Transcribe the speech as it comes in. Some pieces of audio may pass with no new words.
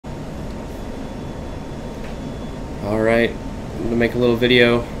Alright, I'm going to make a little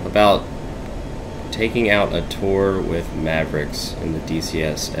video about taking out a TOR with Mavericks in the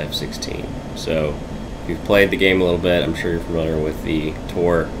DCS F-16. So, if you've played the game a little bit, I'm sure you're familiar with the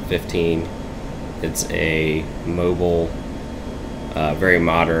TOR 15. It's a mobile, very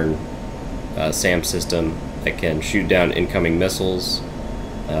modern SAM system that can shoot down incoming missiles.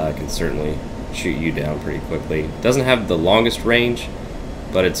 Can certainly shoot you down pretty quickly. It doesn't have the longest range,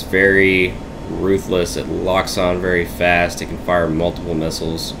 but it's very ruthless. It locks on very fast. It can fire multiple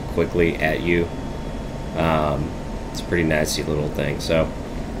missiles quickly at you. It's a pretty nasty little thing. So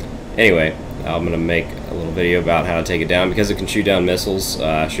anyway, I'm going to make a little video about how to take it down. Because it can shoot down missiles,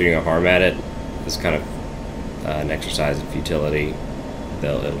 shooting a harm at it is kind of an exercise in futility.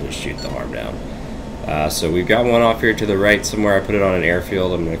 It'll just shoot the harm down. So we've got one off here to the right somewhere. I put it on an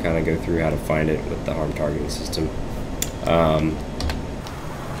airfield. I'm going to kind of go through how to find it with the harm targeting system.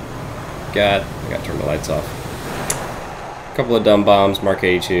 I got to turn the lights off. A couple of dumb bombs, Mark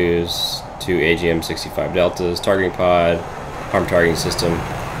 82s, 2 AGM-65 Deltas, targeting pod, harm targeting system,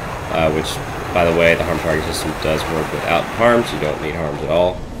 which, by the way, the harm targeting system does work without harms. You don't need harms at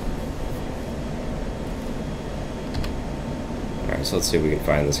all. Alright, so let's see if we can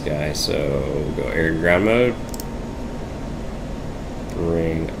find this guy. So we'll go air to ground mode,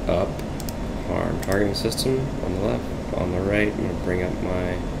 bring up harm targeting system on the left, on the right. I'm going to bring up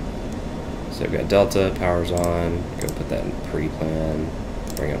my, so I've got Delta, power's on, go put that in pre-plan,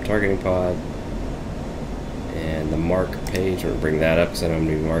 bring up targeting pod, and the mark page, I'm going to bring that up because I'm going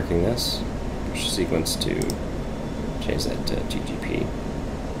to be marking this. Push sequence to change that to GGP.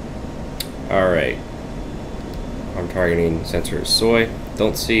 Alright. Harm targeting sensor is soy.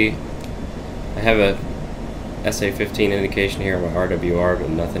 Don't see, I have a SA-15 indication here on my RWR, but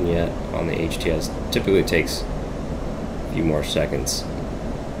nothing yet on the HTS. Typically takes a few more seconds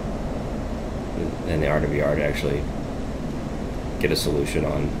than the RWR to actually get a solution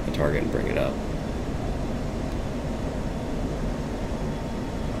on a target and bring it up.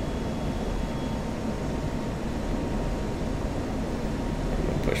 I'm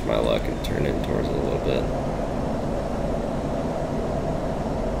going to push my luck and turn it towards it a little bit.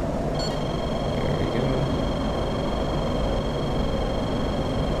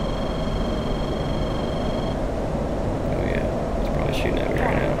 Shooting at me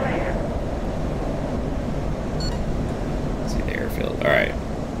right now. Let's see the airfield. Alright.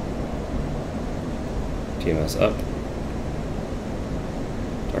 TMS up.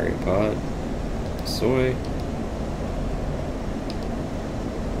 Targeting pod. Soy.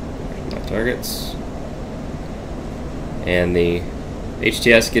 There's my targets. And the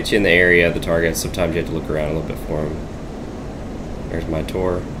HTS gets you in the area of the targets. Sometimes you have to look around a little bit for them. There's my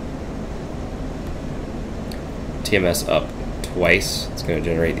TOR. TMS up twice. It's going to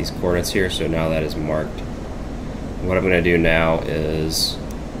generate these coordinates here, so now that is marked. What I'm going to do now is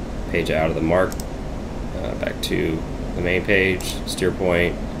page out of the mark, back to the main page, steer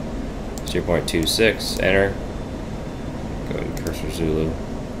point 26, enter, go ahead and cursor Zulu,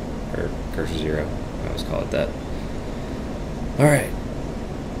 or cursor 0, I always call it that. Alright,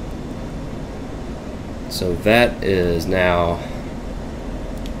 so that is now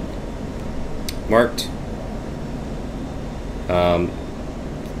marked.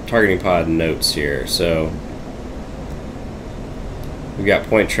 Targeting pod notes here. So we've got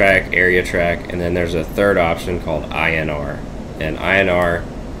point track, area track, and then there's a third option called INR. And INR,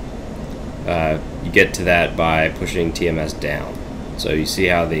 you get to that by pushing TMS down. So you see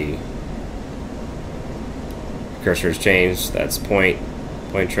how the cursor has changed. That's point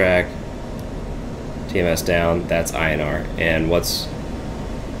track, TMS down, that's INR. And what's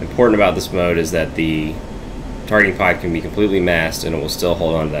important about this mode is that the targeting pod can be completely masked and it will still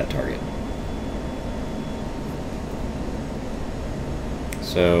hold on to that target.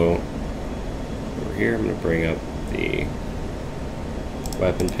 So over here I'm going to bring up the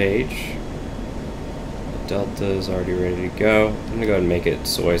weapon page. The Delta is already ready to go. I'm going to go ahead and make it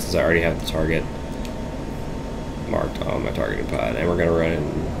soy since I already have the target marked on my targeting pod, and we're going to run it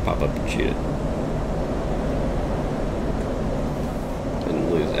and pop up and shoot it.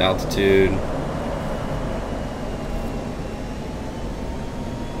 Didn't lose altitude.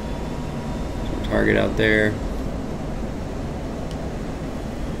 Target out there.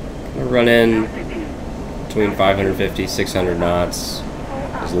 I'm going to run in between 550 600 knots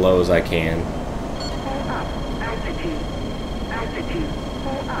as low as I can.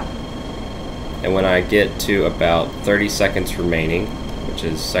 And when I get to about 30 seconds remaining, which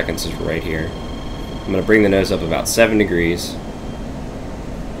is seconds is right here, I'm going to bring the nose up about 7 degrees.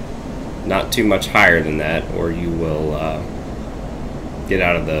 Not too much higher than that, or you will get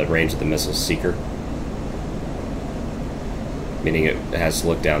out of the range of the missile seeker. meaning it has to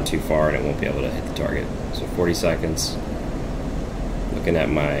look down too far and it won't be able to hit the target. So 40 seconds. Looking at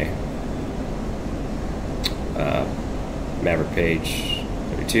my Maverick page,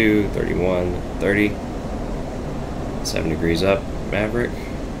 32, 31, 30. 7 degrees up, Maverick.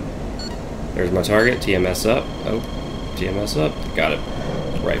 There's my target, TMS up. Oh, TMS up. Got it.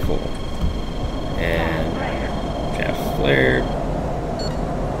 Rifle. And chaff flared.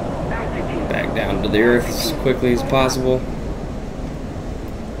 Back down to the earth as quickly as possible.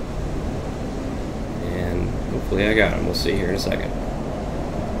 And hopefully I got him. We'll see here in a second.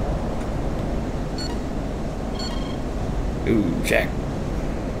 Ooh, check.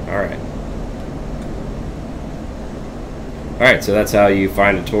 Alright. Alright, so that's how you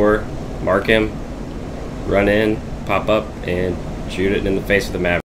find a TOR, mark him, run in, pop up, and shoot it in the face with the Maverick.